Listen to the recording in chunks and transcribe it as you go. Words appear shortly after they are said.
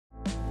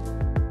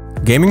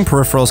Gaming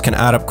peripherals can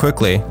add up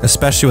quickly,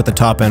 especially with the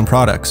top-end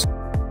products.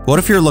 What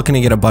if you're looking to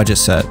get a budget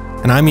set?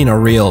 And I mean a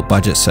real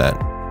budget set.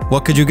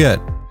 What could you get?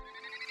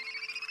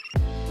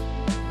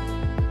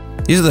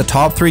 These are the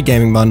top 3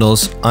 gaming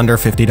bundles under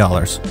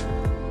 $50.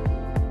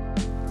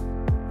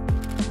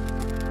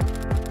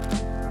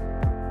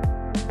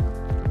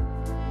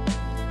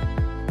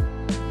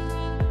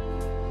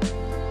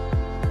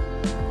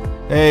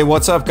 Hey,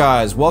 what's up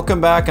guys?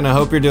 Welcome back and I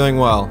hope you're doing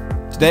well.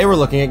 Today we're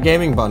looking at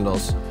gaming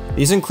bundles.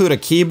 These include a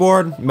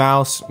keyboard,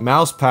 mouse,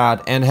 mouse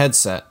pad, and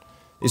headset.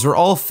 These were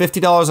all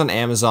 $50 on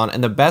Amazon,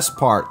 and the best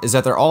part is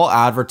that they're all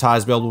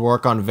advertised to be able to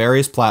work on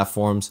various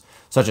platforms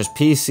such as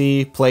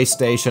PC,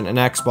 PlayStation, and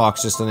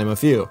Xbox, just to name a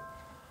few.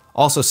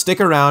 Also stick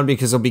around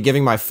because I'll be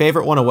giving my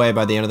favorite one away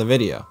by the end of the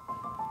video.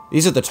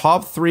 These are the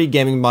top 3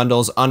 gaming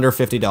bundles under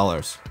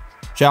 $50.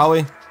 Shall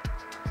we?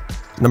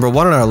 Number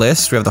 1 on our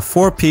list, we have the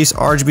 4-piece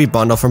RGB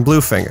bundle from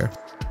Bluefinger.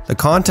 The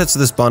contents of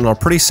this bundle are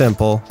pretty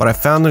simple, but I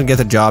found them to get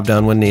the job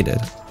done when needed.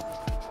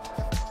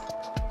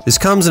 This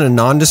comes in a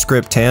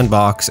nondescript tan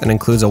box and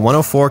includes a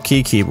 104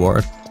 key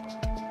keyboard,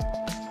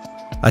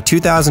 a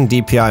 2000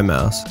 DPI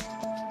mouse,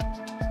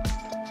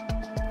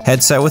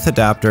 headset with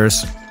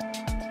adapters,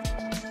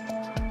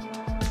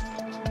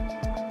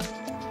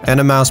 and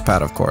a mouse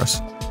pad, of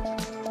course.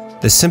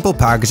 This simple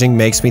packaging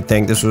makes me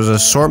think this was an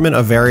assortment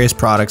of various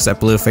products that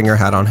Bluefinger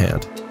had on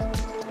hand.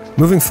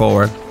 Moving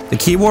forward, the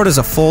keyboard is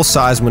a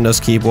full-size Windows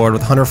keyboard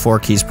with 104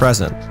 keys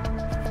present.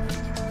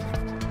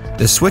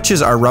 The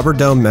switches are rubber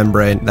dome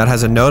membrane that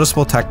has a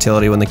noticeable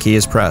tactility when the key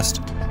is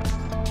pressed.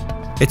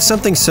 It's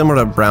something similar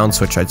to a brown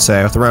switch, I'd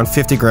say, with around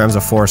 50 grams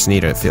of force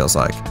needed, it feels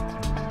like.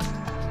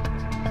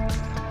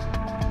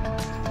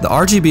 The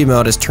RGB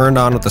mode is turned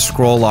on with the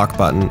scroll lock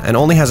button and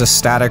only has a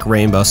static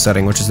rainbow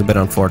setting, which is a bit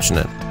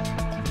unfortunate.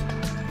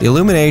 The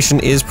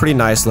illumination is pretty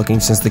nice looking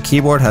since the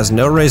keyboard has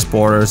no raised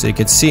borders that you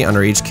can see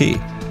under each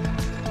key.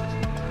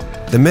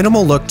 The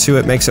minimal look to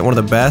it makes it one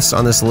of the best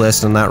on this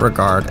list in that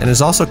regard, and is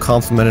also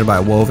complemented by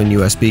a woven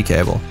USB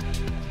cable.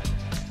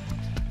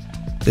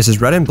 This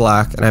is red and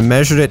black, and I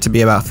measured it to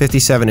be about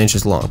 57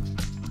 inches long.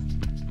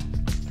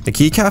 The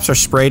keycaps are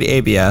sprayed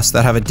ABS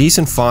that have a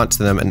decent font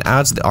to them and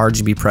adds the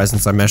RGB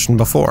presence I mentioned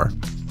before.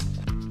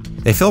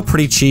 They feel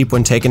pretty cheap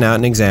when taken out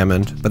and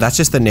examined, but that's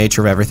just the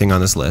nature of everything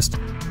on this list.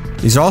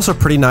 These are also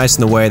pretty nice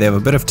in the way they have a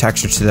bit of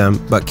texture to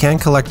them, but can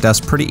collect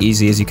dust pretty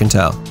easy, as you can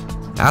tell.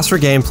 As for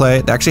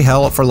gameplay, they actually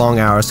held up for long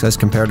hours as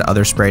compared to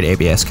other sprayed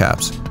ABS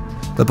caps.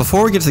 But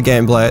before we get to the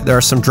gameplay, there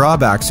are some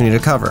drawbacks we need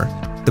to cover.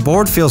 The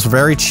board feels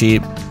very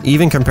cheap,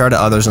 even compared to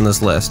others on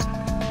this list.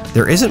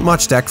 There isn't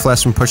much deck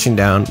flex from pushing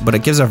down, but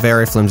it gives a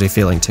very flimsy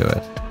feeling to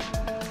it.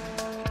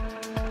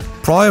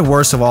 Probably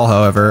worst of all,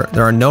 however,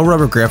 there are no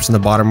rubber grips on the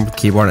bottom of the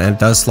keyboard and it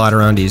does slide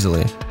around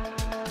easily.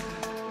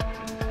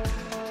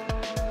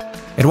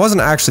 It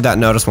wasn't actually that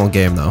noticeable in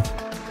game though.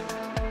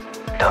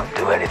 Don't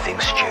do anything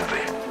stupid.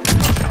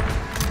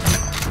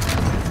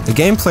 The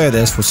gameplay of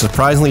this was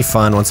surprisingly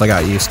fun once I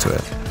got used to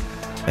it.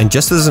 And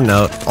just as a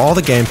note, all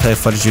the gameplay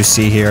footage you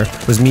see here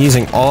was me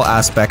using all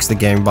aspects of the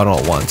gaming bundle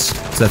at once.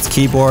 So that's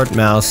keyboard,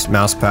 mouse,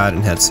 mousepad,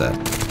 and headset.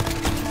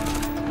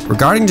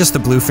 Regarding just the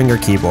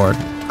Bluefinger keyboard,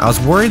 I was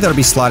worried that it would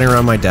be sliding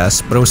around my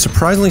desk, but it was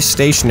surprisingly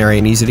stationary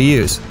and easy to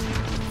use.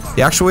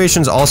 The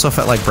actuations also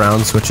felt like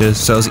brown switches,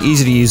 so it was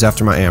easy to use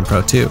after my AM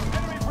Pro too.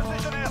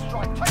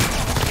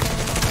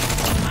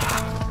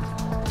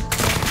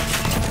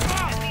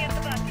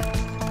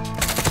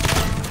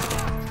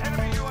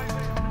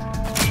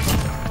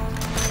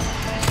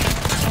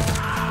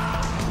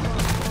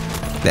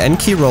 The end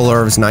key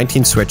roller is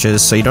 19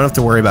 switches, so you don't have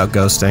to worry about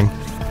ghosting.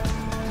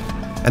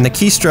 And the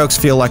keystrokes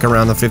feel like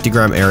around the 50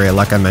 gram area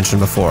like I mentioned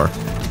before.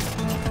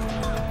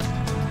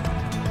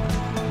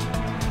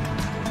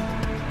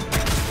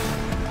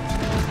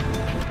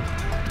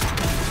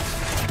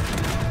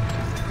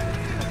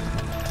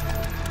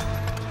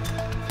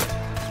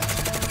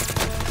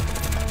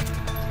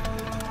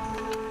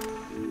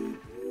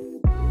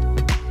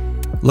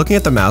 Looking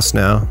at the mouse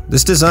now,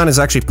 this design is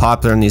actually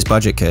popular in these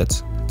budget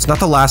kits. It's not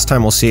the last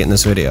time we'll see it in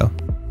this video.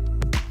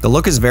 The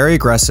look is very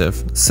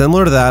aggressive,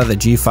 similar to that of the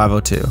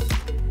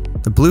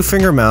G502. The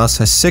Bluefinger mouse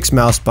has 6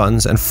 mouse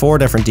buttons and 4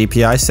 different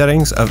DPI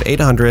settings of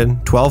 800,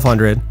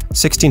 1200,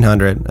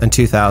 1600, and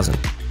 2000.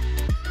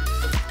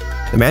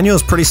 The manual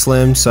is pretty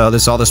slim, so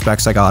this is all the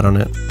specs I got on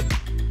it.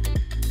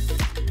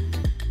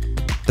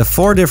 The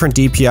 4 different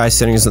DPI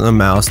settings on the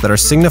mouse that are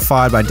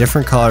signified by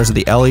different colors of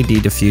the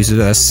LED diffuser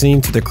that is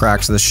seen through the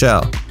cracks of the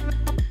shell.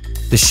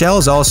 The shell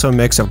is also a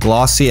mix of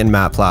glossy and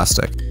matte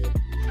plastic.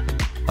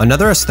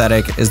 Another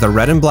aesthetic is the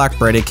red and black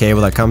braided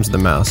cable that comes with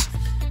the mouse.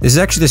 This is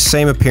actually the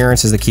same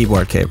appearance as the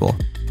keyboard cable.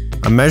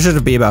 I'm measured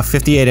to be about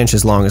 58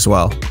 inches long as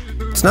well.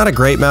 It's not a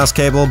great mouse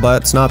cable,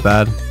 but it's not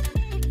bad.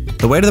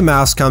 The weight of the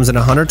mouse comes in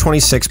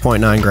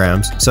 126.9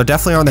 grams, so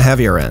definitely on the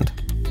heavier end.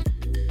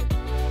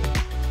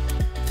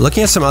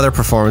 Looking at some other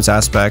performance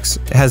aspects,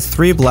 it has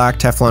 3 black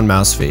Teflon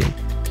mouse feet.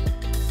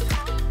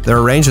 They're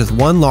arranged with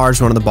 1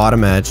 large one on the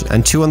bottom edge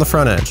and 2 on the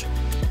front edge.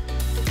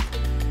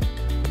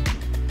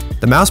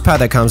 The mouse pad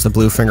that comes with the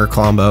Bluefinger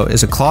combo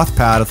is a cloth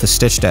pad with a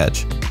stitched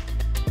edge.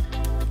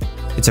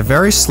 It's a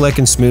very slick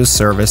and smooth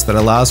surface that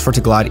allows for it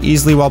to glide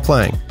easily while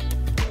playing.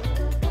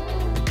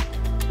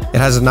 It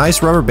has a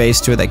nice rubber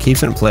base to it that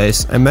keeps it in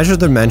place and measures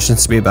the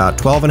dimensions to be about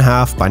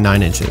 12.5 by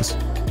 9 inches.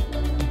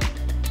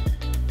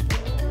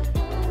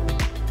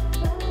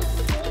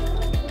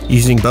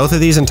 Using both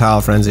of these in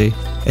Tile Frenzy,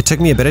 it took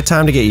me a bit of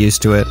time to get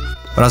used to it,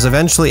 but I was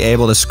eventually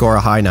able to score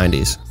a high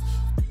 90s.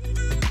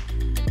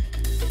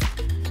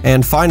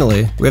 And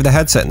finally, we have the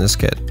headset in this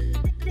kit.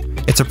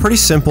 It's a pretty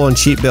simple and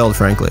cheap build,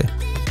 frankly.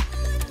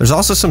 There's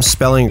also some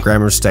spelling and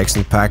grammar mistakes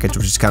in the package,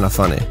 which is kind of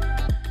funny.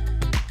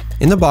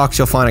 In the box,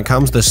 you'll find it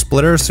comes with a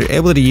splitter, so you're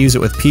able to use it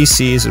with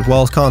PCs as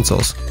well as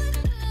consoles.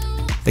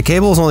 The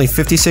cable is only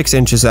 56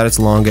 inches at its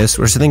longest,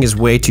 which I think is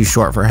way too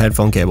short for a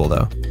headphone cable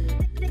though.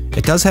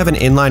 It does have an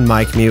inline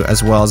mic mute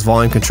as well as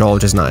volume control,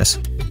 which is nice.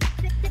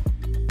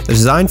 The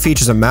design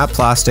features a matte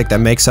plastic that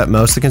makes up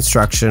most of the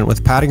construction,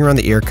 with padding around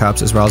the ear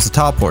cups as well as the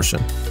top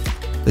portion.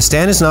 The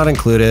stand is not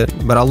included,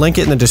 but I'll link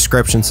it in the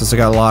description since I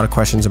got a lot of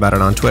questions about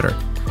it on Twitter.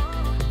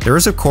 There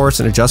is of course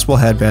an adjustable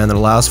headband that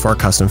allows for a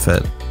custom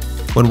fit.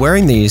 When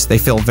wearing these, they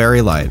feel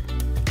very light.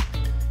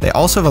 They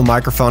also have a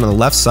microphone on the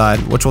left side,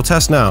 which we'll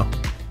test now.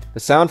 The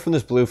sound from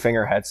this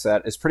Bluefinger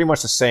headset is pretty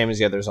much the same as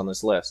the others on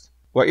this list.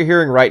 What you're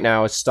hearing right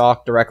now is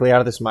stock directly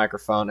out of this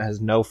microphone and has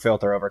no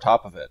filter over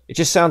top of it. It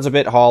just sounds a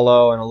bit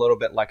hollow and a little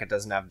bit like it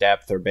doesn't have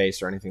depth or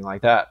bass or anything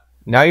like that.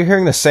 Now you're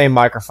hearing the same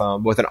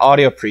microphone with an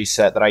audio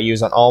preset that I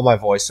use on all my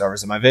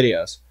voiceovers in my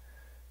videos.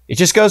 It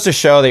just goes to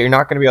show that you're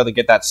not going to be able to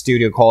get that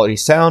studio quality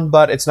sound,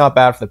 but it's not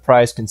bad for the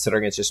price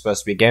considering it's just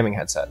supposed to be a gaming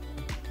headset.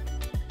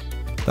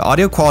 The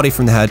audio quality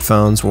from the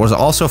headphones was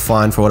also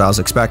fine for what I was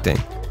expecting.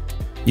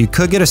 You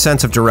could get a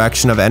sense of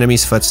direction of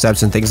enemies'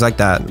 footsteps and things like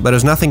that, but it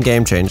was nothing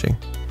game-changing.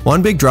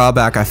 One big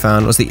drawback I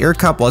found was the ear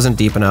cup wasn't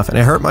deep enough and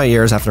it hurt my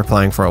ears after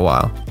playing for a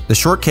while. The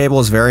short cable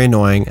is very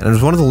annoying and it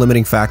was one of the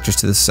limiting factors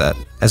to this set,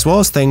 as well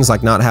as things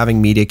like not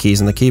having media keys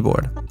on the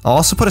keyboard. I'll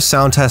also put a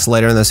sound test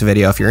later in this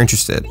video if you're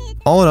interested.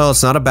 All in all,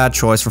 it's not a bad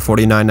choice for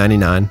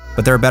 $49.99,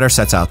 but there are better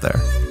sets out there.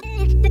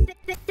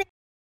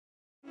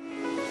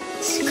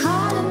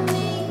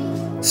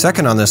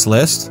 Second on this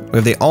list, we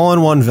have the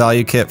all-in-one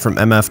value kit from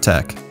MF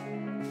Tech.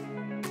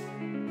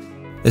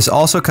 This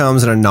also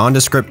comes in a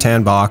nondescript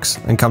tan box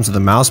and comes with a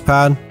mouse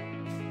pad,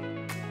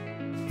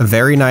 a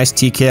very nice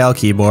TKL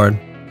keyboard,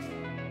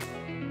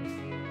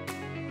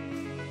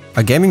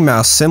 a gaming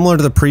mouse similar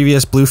to the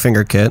previous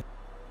Bluefinger kit,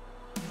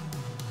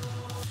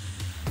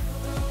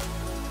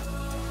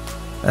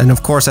 and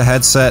of course a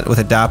headset with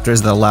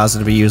adapters that allows it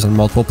to be used on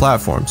multiple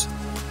platforms.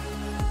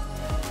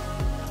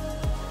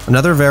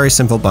 Another very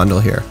simple bundle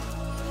here.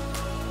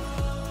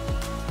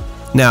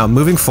 Now,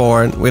 moving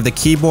forward, we have the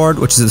keyboard,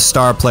 which is the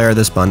star player of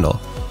this bundle.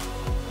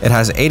 It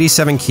has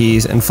 87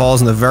 keys and falls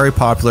in the very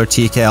popular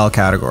TKL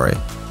category.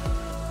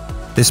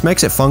 This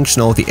makes it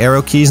functional with the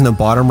arrow keys in the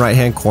bottom right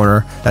hand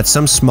corner that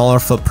some smaller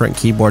footprint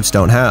keyboards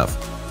don't have.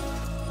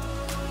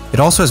 It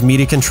also has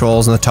media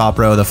controls in the top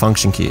row of the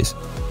function keys.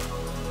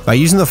 By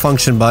using the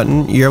function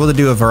button, you're able to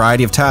do a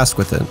variety of tasks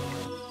with it.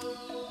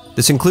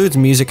 This includes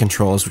music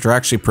controls, which are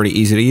actually pretty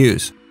easy to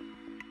use.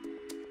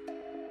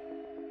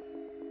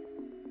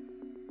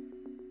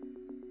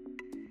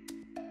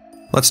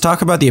 Let's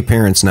talk about the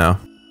appearance now.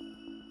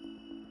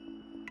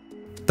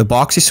 The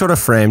boxy sort of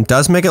frame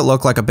does make it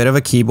look like a bit of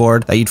a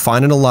keyboard that you'd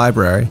find in a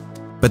library,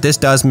 but this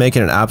does make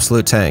it an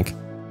absolute tank.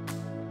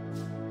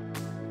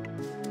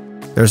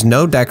 There's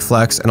no deck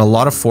flex and a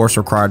lot of force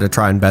required to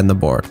try and bend the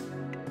board.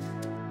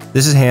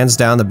 This is hands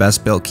down the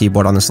best built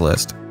keyboard on this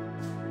list.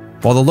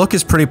 While the look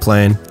is pretty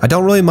plain, I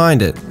don't really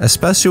mind it,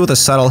 especially with a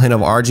subtle hint of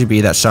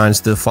RGB that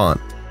shines through the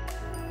font.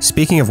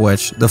 Speaking of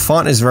which, the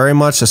font is very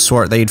much the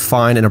sort that you'd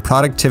find in a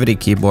productivity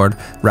keyboard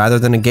rather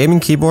than a gaming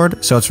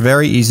keyboard, so it's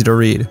very easy to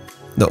read.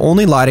 The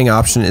only lighting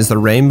option is the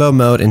rainbow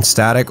mode in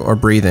static or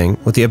breathing,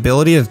 with the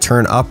ability to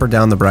turn up or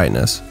down the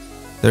brightness.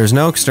 There's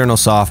no external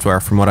software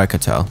from what I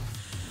could tell.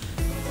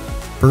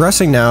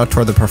 Progressing now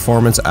toward the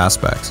performance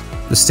aspects.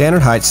 The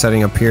standard height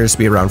setting appears to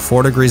be around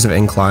 4 degrees of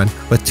incline,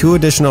 with 2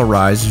 additional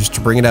risers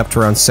to bring it up to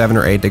around 7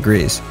 or 8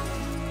 degrees.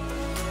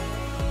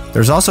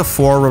 There's also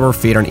 4 rubber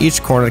feet on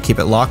each corner to keep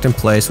it locked in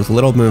place with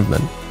little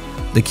movement.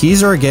 The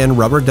keys are again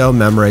rubber dome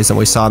membranes than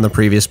we saw in the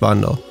previous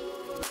bundle.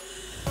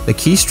 The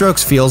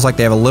keystrokes feels like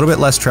they have a little bit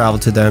less travel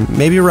to them,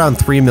 maybe around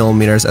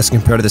 3mm as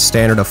compared to the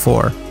standard of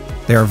 4.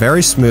 They are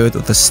very smooth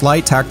with a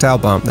slight tactile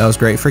bump that was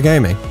great for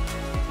gaming.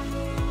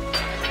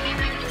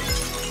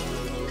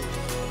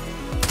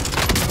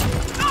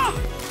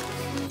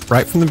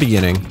 Right from the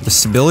beginning, the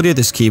stability of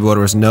this keyboard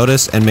was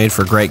noticed and made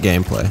for great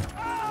gameplay.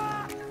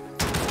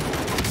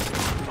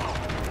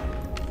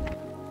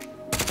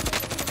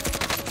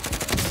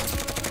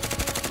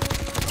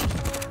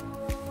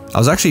 I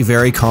was actually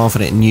very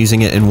confident in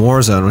using it in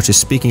Warzone, which is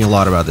speaking a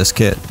lot about this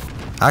kit.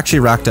 I actually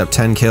racked up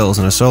 10 kills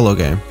in a solo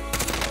game.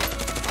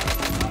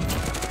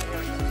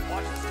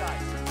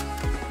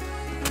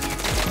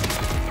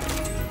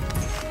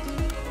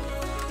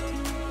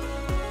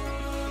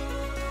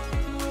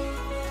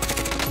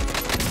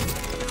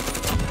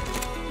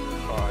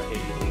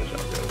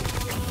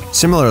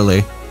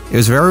 Similarly, it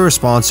was very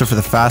responsive for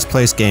the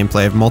fast-paced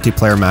gameplay of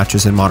multiplayer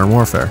matches in Modern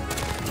Warfare.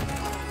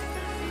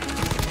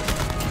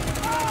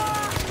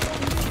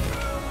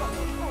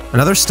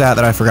 Another stat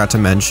that I forgot to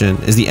mention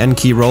is the N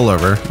key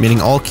rollover,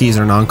 meaning all keys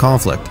are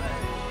non-conflict.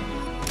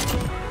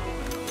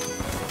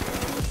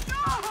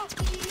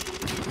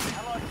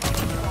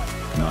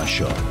 Nice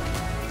shot.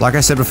 Like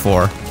I said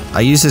before,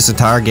 I used this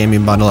entire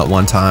gaming bundle at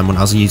one time when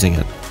I was using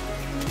it.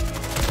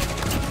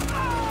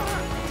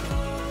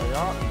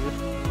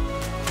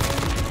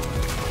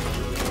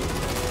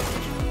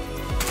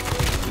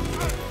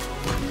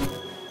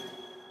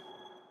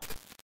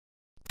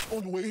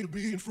 On the way to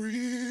being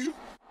free.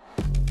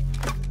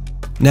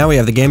 Now we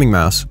have the gaming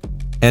mouse.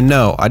 And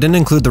no, I didn't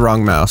include the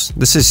wrong mouse.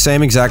 This is the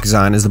same exact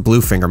design as the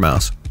blue finger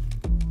mouse.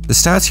 The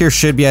stats here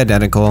should be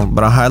identical,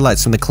 but I'll highlight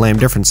some of the claimed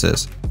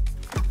differences.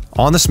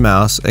 On this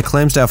mouse, it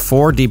claims to have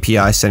 4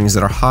 DPI settings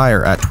that are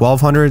higher at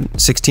 1200,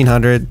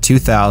 1600,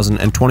 2000,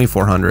 and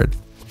 2400.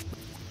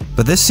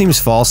 But this seems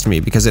false to me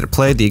because it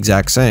played the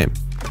exact same.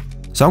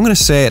 So I'm going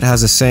to say it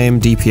has the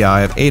same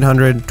DPI of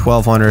 800,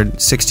 1200,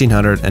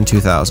 1600, and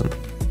 2000.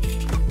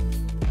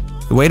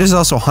 The weight is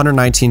also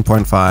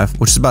 119.5,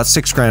 which is about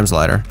 6 grams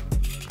lighter.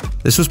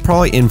 This was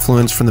probably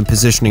influenced from the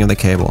positioning of the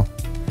cable.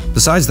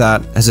 Besides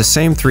that, it has the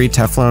same 3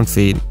 Teflon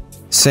feet,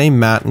 same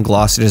matte and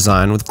glossy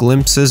design with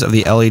glimpses of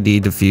the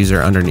LED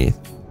diffuser underneath.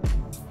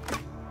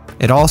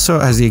 It also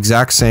has the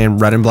exact same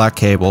red and black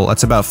cable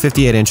that's about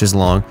 58 inches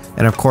long,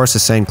 and of course the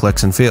same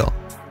clicks and feel.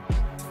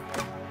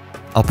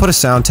 I'll put a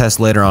sound test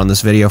later on in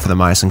this video for the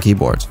mice and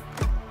keyboards.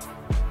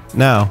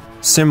 Now,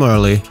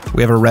 similarly,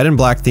 we have a red and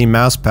black themed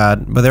mouse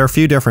pad, but there are a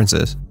few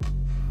differences.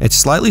 It's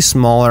slightly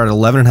smaller at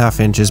 11.5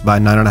 inches by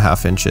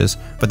 9.5 inches,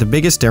 but the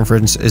biggest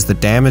difference is the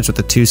damage with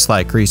the 2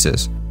 slight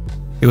creases.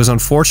 It was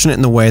unfortunate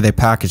in the way they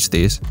packaged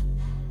these.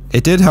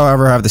 It did,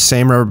 however, have the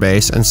same rubber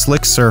base and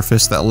slick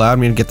surface that allowed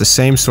me to get the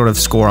same sort of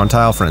score on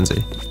Tile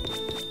Frenzy.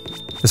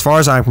 As far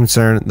as I'm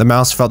concerned, the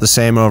mouse felt the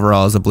same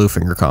overall as the blue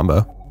finger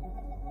combo.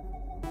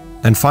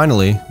 And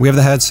finally, we have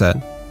the headset.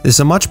 This is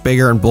a much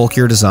bigger and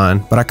bulkier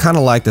design, but I kinda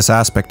like this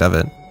aspect of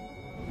it.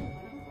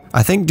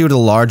 I think due to the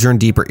larger and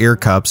deeper ear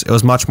cups, it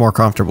was much more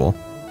comfortable.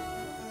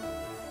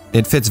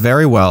 It fits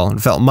very well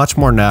and felt much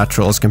more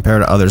natural as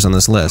compared to others on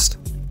this list.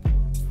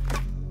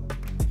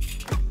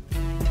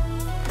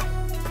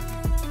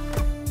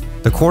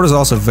 The cord is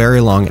also very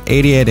long at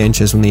 88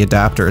 inches when the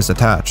adapter is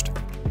attached.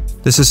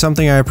 This is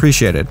something I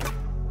appreciated.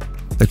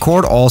 The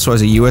cord also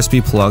has a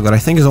USB plug that I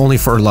think is only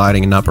for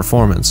lighting and not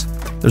performance.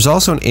 There's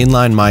also an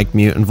inline mic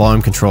mute and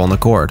volume control on the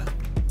cord.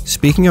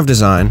 Speaking of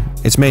design,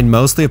 it's made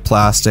mostly of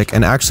plastic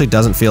and actually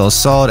doesn't feel as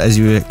solid as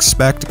you would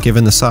expect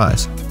given the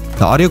size.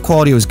 The audio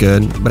quality was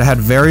good, but it had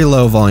very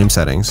low volume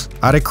settings.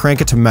 I had to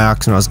crank it to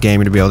max when I was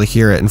gaming to be able to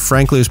hear it, and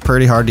frankly it was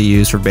pretty hard to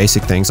use for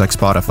basic things like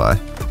Spotify.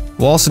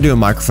 We'll also do a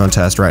microphone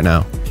test right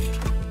now.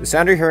 The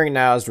sound you're hearing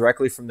now is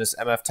directly from this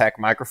MF Tech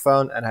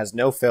microphone and has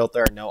no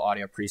filter and no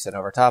audio preset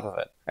over top of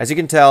it. As you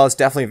can tell, it's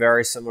definitely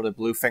very similar to the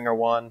Blue Finger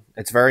one.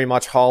 It's very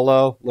much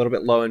hollow, a little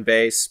bit low in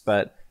bass,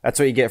 but that's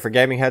what you get for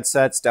gaming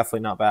headsets,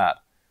 definitely not bad.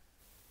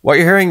 What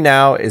you're hearing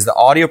now is the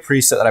audio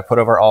preset that I put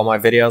over all my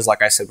videos,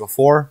 like I said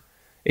before.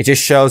 It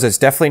just shows it's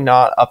definitely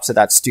not up to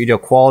that studio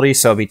quality,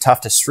 so it'd be tough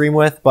to stream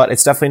with, but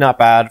it's definitely not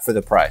bad for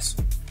the price.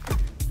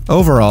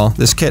 Overall,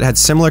 this kit had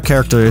similar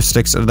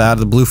characteristics to that of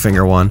the Blue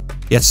Finger one,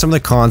 yet some of the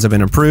cons have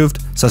been improved,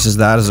 such as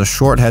that as a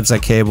short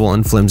headset cable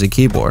and flimsy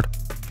keyboard.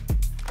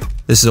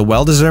 This is a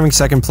well-deserving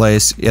second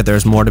place, yet there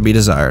is more to be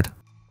desired.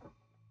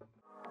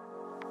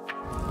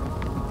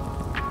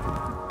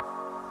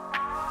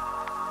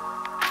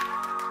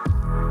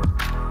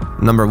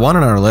 Number 1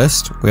 on our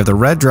list, we have the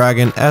Red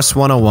Dragon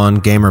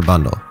S101 Gamer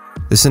Bundle.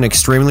 This is an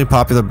extremely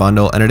popular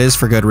bundle, and it is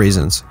for good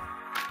reasons.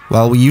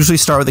 While we usually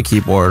start with the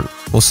keyboard,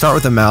 we'll start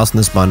with the mouse in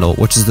this bundle,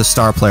 which is the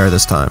star player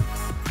this time.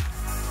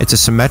 It's a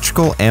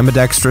symmetrical,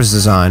 ambidextrous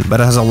design, but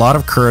it has a lot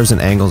of curves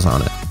and angles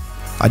on it.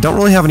 I don't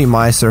really have any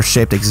mice that are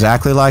shaped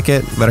exactly like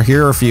it, but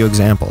here are a few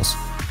examples.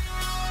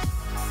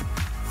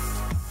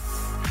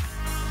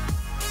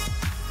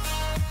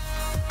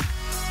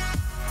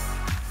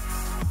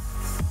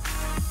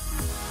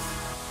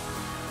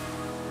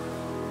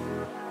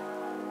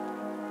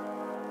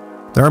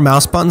 There are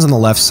mouse buttons on the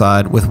left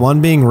side, with one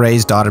being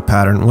raised dotted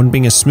pattern and one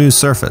being a smooth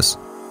surface.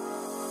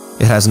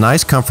 It has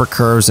nice comfort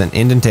curves and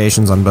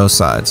indentations on both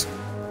sides.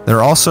 There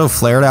are also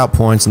flared out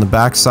points on the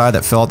back side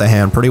that fill out the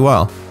hand pretty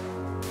well.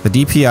 The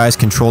DPI is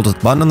controlled with a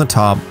button on the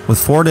top,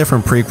 with 4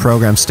 different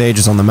pre-programmed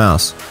stages on the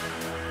mouse.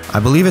 I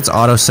believe it's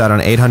auto set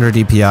on 800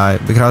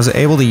 DPI because I was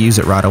able to use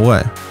it right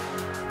away.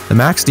 The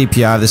max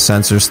DPI of this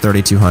sensor is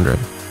 3200.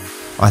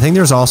 I think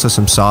there's also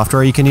some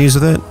software you can use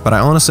with it, but I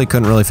honestly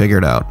couldn't really figure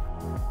it out.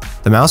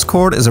 The mouse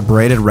cord is a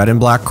braided red and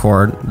black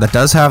cord that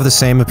does have the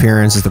same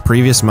appearance as the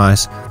previous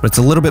mice, but it's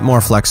a little bit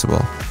more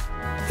flexible.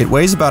 It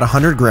weighs about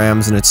 100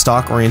 grams in its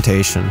stock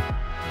orientation.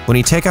 When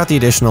you take out the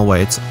additional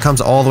weights, it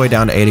comes all the way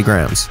down to 80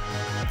 grams.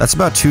 That's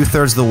about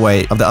 2/3 the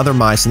weight of the other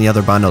mice in the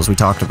other bundles we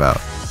talked about.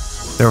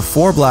 There are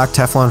 4 black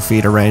Teflon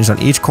feet arranged on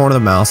each corner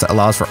of the mouse that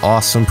allows for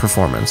awesome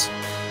performance.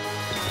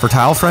 For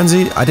Tile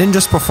Frenzy, I didn't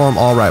just perform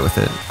alright with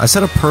it, I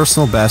set a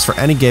personal best for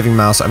any gaming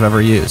mouse I've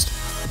ever used.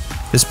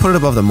 This put it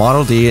above the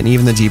Model D and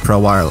even the G Pro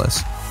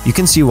Wireless. You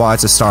can see why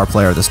it's a star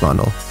player of this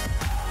bundle.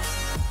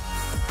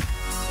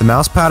 The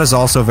mouse pad is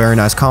also a very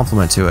nice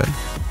complement to it.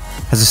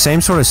 Has the same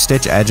sort of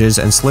stitch edges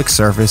and slick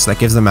surface that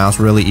gives the mouse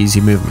really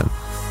easy movement.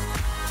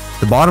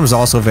 The bottom is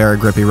also very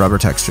grippy rubber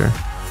texture.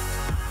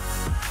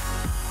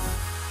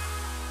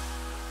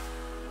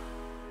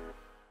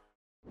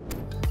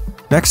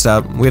 Next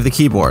up, we have the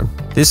keyboard.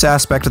 This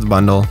aspect of the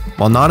bundle,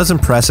 while not as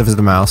impressive as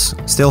the mouse,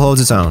 still holds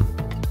its own.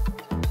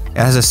 It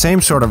has the same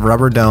sort of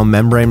rubber dome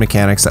membrane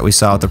mechanics that we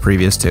saw with the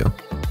previous two.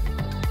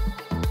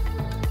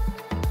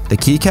 The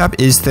keycap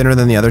is thinner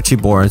than the other two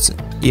boards,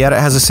 yet it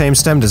has the same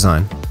stem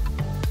design.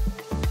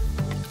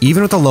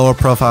 Even with the lower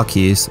profile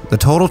keys, the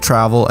total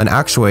travel and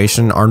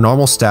actuation are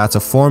normal stats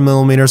of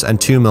 4mm and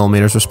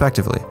 2mm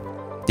respectively.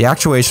 The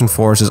actuation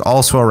force is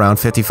also around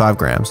 55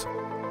 grams.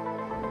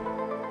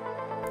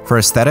 For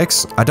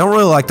aesthetics, I don't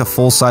really like the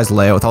full-size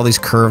layout with all these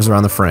curves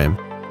around the frame.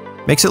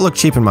 Makes it look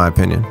cheap in my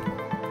opinion.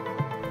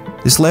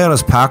 This layout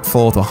is packed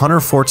full with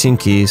 114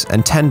 keys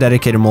and 10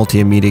 dedicated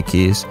multimedia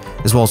keys,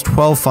 as well as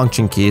 12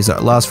 function keys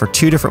that allows for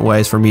 2 different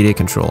ways for media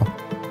control.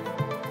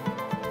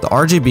 The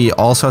RGB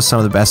also has some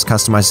of the best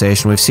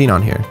customization we've seen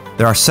on here.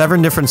 There are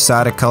 7 different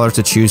static colors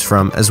to choose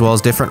from, as well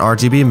as different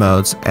RGB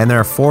modes, and there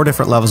are 4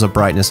 different levels of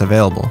brightness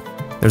available.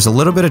 There's a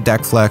little bit of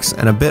deck flex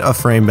and a bit of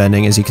frame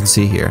bending, as you can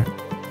see here.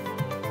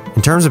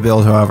 In terms of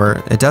build,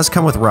 however, it does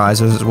come with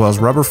risers as well as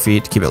rubber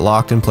feet to keep it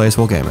locked in place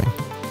while gaming.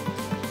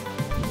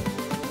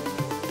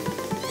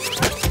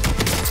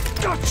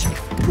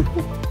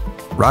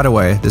 Right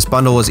away, this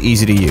bundle was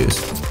easy to use.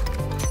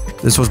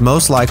 This was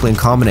most likely in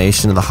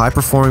combination of the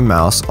high-performing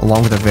mouse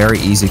along with a very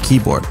easy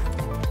keyboard.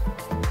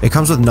 It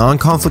comes with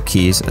non-conflict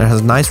keys and it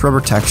has nice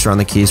rubber texture on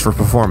the keys for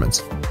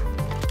performance.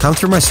 Come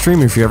through my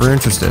stream if you're ever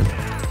interested.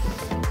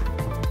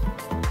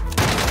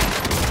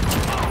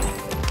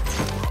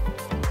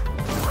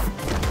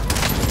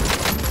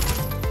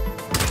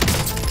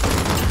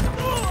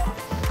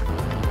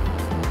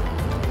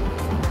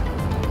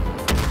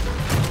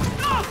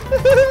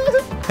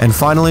 And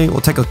finally,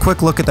 we'll take a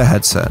quick look at the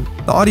headset.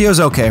 The audio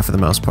is okay for the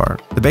most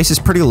part. The bass is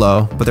pretty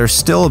low, but there's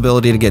still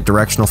ability to get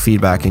directional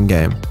feedback in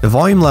game. The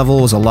volume level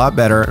was a lot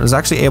better and I was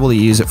actually able to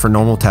use it for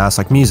normal tasks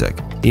like music.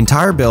 The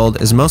entire build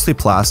is mostly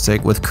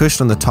plastic with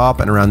cushion on the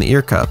top and around the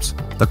ear cups.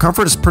 The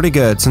comfort is pretty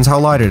good since how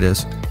light it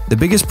is. The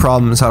biggest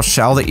problem is how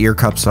shallow the ear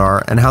cups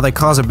are and how they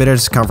cause a bit of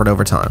discomfort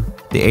over time.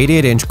 The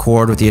 88-inch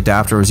cord with the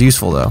adapter was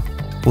useful though.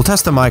 We'll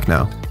test the mic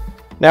now.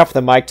 Now for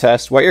the mic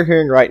test, what you're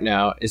hearing right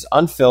now is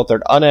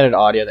unfiltered, unedited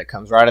audio that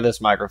comes right out of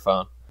this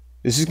microphone.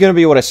 This is going to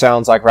be what it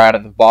sounds like right out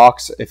of the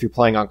box if you're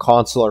playing on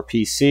console or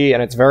PC,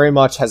 and it very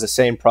much has the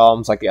same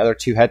problems like the other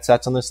two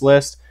headsets on this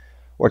list,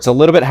 where it's a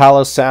little bit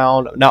hollow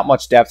sound, not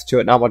much depth to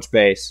it, not much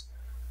bass.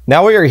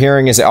 Now what you're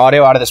hearing is the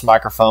audio out of this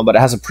microphone, but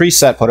it has a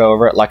preset put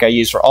over it like I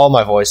use for all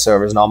my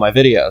voiceovers and all my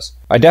videos.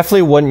 I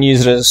definitely wouldn't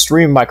use it as a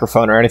stream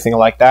microphone or anything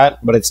like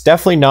that, but it's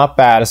definitely not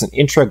bad as an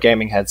intro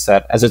gaming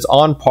headset, as it's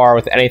on par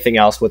with anything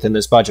else within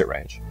this budget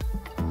range.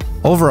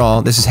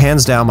 Overall, this is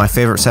hands down my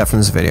favorite set from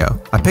this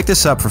video. I picked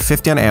this up for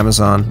 $50 on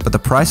Amazon, but the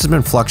price has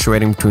been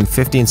fluctuating between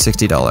 $50 and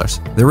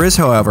 $60. There is,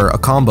 however, a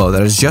combo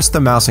that is just the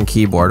mouse and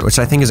keyboard, which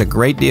I think is a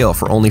great deal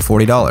for only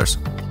 $40.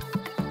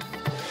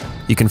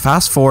 You can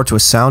fast forward to a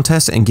sound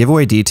test and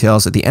giveaway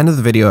details at the end of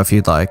the video if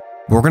you'd like,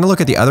 but we're going to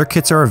look at the other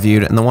kits I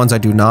reviewed and the ones I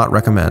do not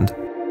recommend.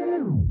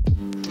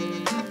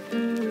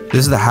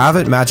 This is the Have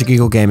It Magic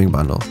Eagle Gaming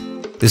Bundle.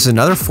 This is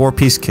another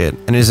 4-piece kit,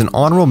 and it is an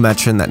honorable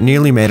mention that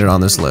nearly made it on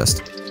this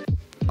list.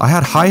 I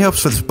had high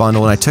hopes for this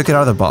bundle when I took it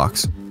out of the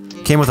box.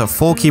 It came with a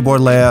full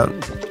keyboard layout,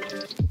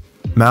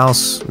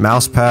 mouse,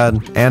 mouse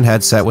pad, and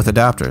headset with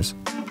adapters.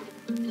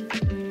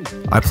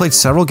 I played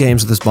several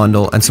games with this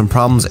bundle and some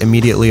problems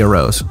immediately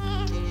arose.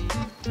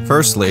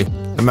 Firstly,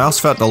 the mouse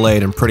felt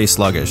delayed and pretty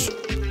sluggish.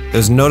 It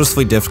was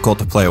noticeably difficult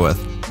to play with.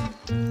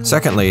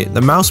 Secondly,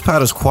 the mouse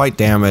pad was quite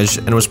damaged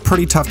and was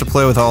pretty tough to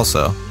play with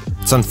also.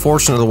 It's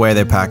unfortunate the way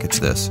they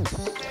packaged this.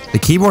 The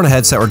keyboard and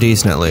headset were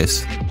decent at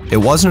least. It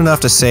wasn't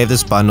enough to save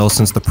this bundle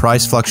since the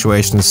price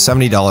fluctuation of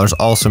 $70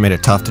 also made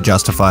it tough to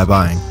justify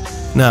buying.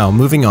 Now,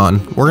 moving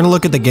on, we're going to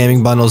look at the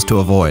gaming bundles to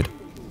avoid.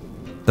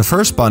 The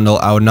first bundle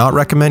I would not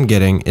recommend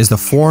getting is the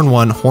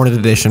 4-in-1 Hornet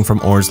Edition from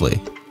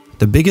Orsley.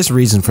 The biggest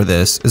reason for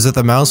this is that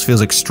the mouse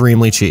feels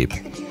extremely cheap.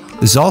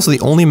 This is also the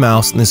only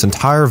mouse in this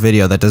entire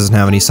video that doesn't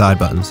have any side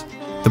buttons.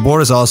 The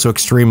board is also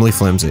extremely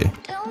flimsy.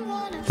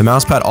 The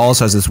mousepad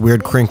also has this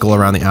weird crinkle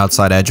around the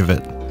outside edge of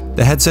it.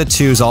 The headset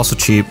too is also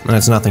cheap and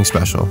it's nothing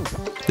special.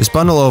 This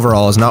bundle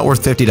overall is not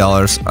worth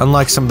 $50,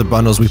 unlike some of the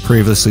bundles we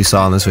previously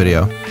saw in this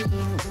video.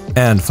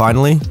 And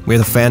finally, we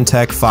have the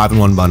Fantech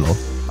 5-in-1 bundle.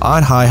 I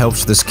had high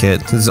hopes for this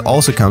kit since it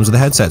also comes with a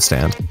headset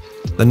stand.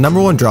 The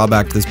number one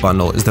drawback to this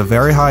bundle is the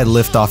very high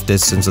lift-off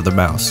distance of the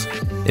mouse.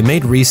 It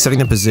made resetting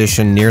the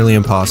position nearly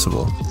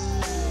impossible.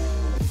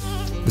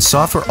 The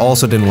software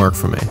also didn't work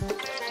for me.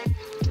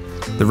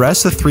 The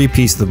rest of the 3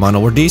 pieces of the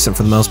bundle were decent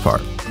for the most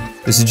part.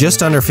 This is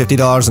just under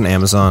 $50 on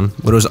Amazon,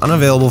 but it was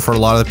unavailable for a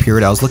lot of the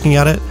period I was looking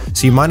at it,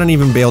 so you might not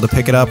even be able to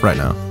pick it up right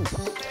now.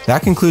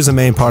 That concludes the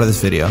main part of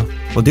this video.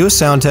 We'll do a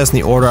sound test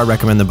in the order I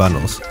recommend the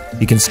bundles.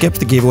 You can skip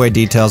the giveaway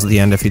details at the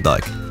end if you'd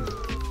like.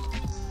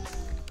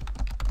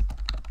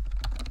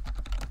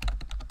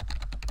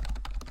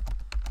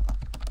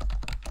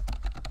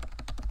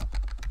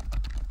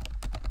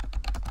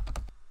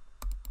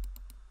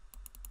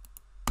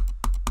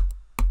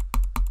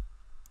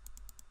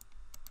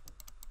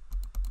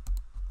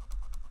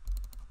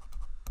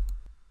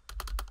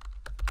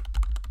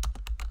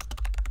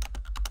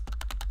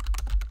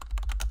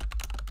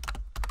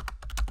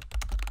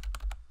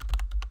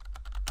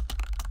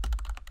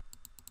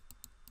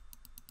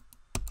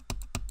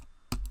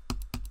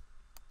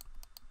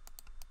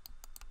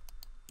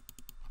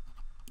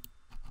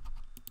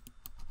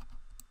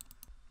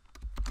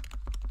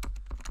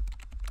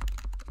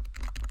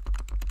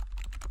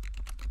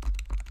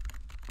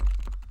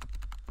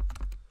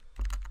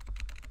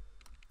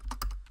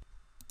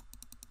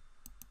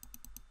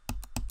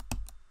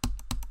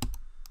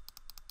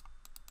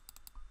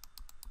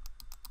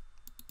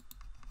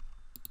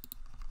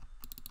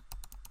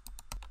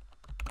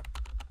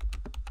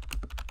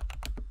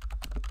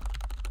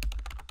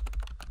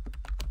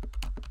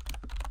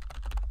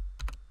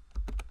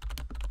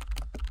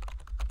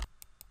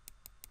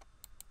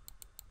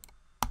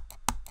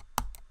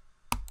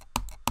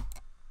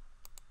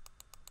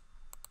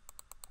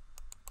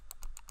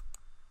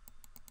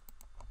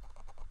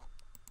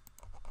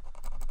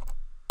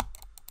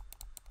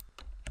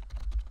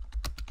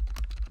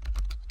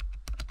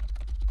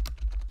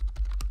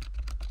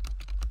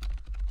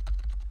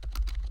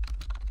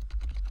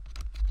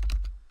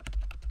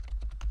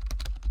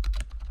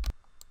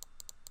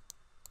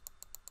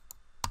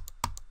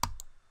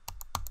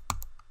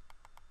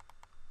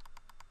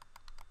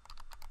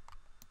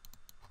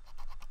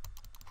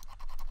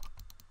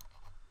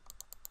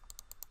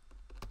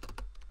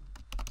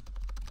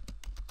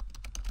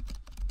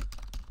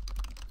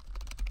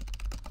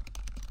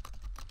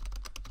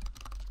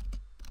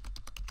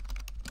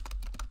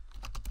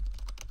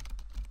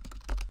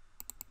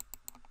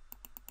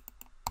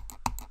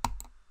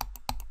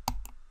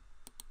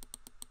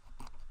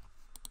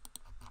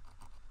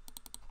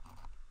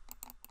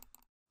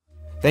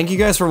 Thank you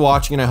guys for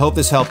watching, and I hope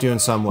this helped you in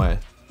some way.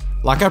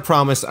 Like I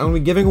promised, I'm going to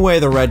be giving away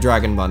the Red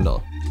Dragon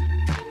bundle.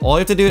 All you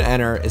have to do to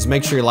enter is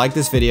make sure you like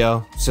this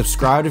video,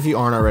 subscribe if you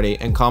aren't already,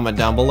 and comment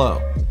down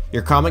below.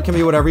 Your comment can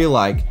be whatever you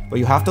like, but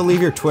you have to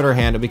leave your Twitter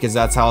handle because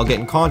that's how I'll get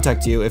in contact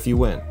with you if you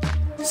win.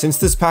 Since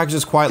this package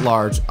is quite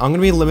large, I'm going to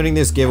be limiting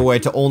this giveaway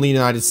to only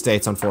United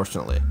States,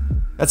 unfortunately.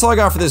 That's all I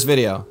got for this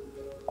video.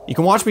 You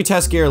can watch me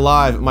test gear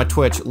live at my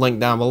Twitch, link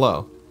down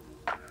below.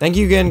 Thank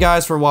you again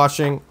guys for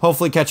watching,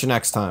 hopefully catch you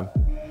next time.